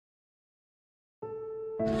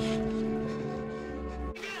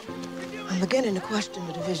I'm beginning to question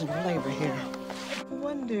the division of labor here. I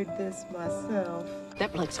wondered this myself.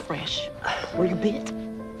 That blood's fresh. Were you bit?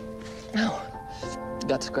 No.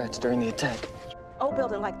 Got scratched during the attack. Old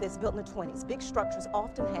building like this, built in the 20s, big structures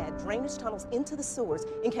often had drainage tunnels into the sewers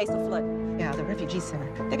in case of flooding. Yeah, the refugee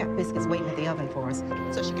center. They got biscuits waiting at the oven for us.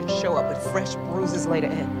 So she can show up with fresh bruises later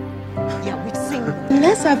in. Yeah, we've seen them.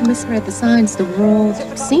 Unless I've misread the signs, the world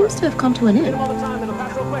seems to have come to an end.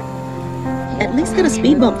 At least had a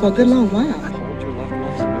speed bump for a good long while. Hold your loved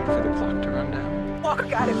ones and wait for the clock to run down. Walker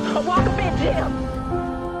got it. Walker bit Jim.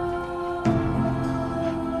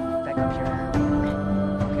 Back up here.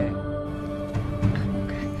 Okay.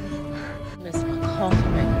 Miss my coffee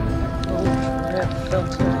maker. Old, red,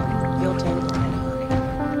 filter, built-in.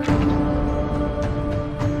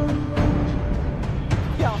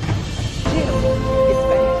 Y'all, Jim, it's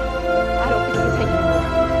bad. I don't think we can take it anymore.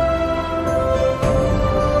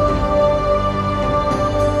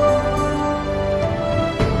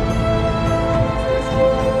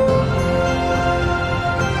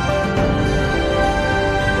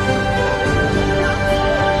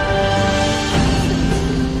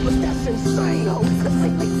 But that's insane. Oh, it's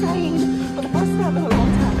completely insane. For the first time in a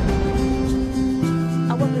long time.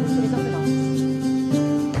 I work in the city's open office.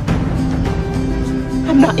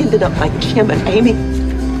 I'm not ending up like Jim and Amy.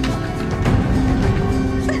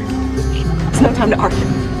 It's no time to argue.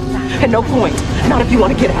 And no point. Not if you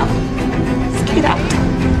want to get out. Just get out.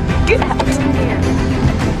 Get out.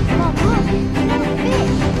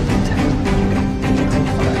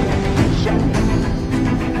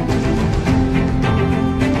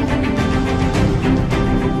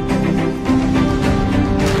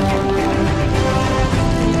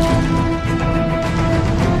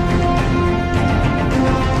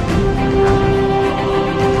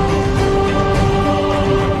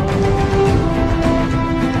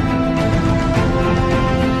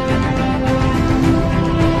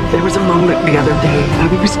 There was a moment the other day.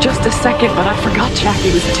 It was just a second, but I forgot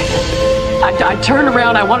Jacqui was dead. I turned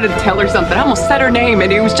around, I wanted to tell her something. I almost said her name,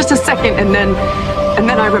 and it was just a second, and then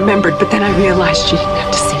I remembered, but then I realized she didn't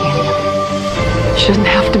have to see any of it. She doesn't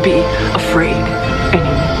have to be afraid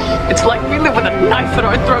anymore. It's like we live with a knife in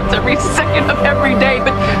our throats every second of every day,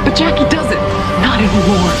 but Jacqui doesn't. Not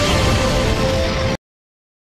anymore.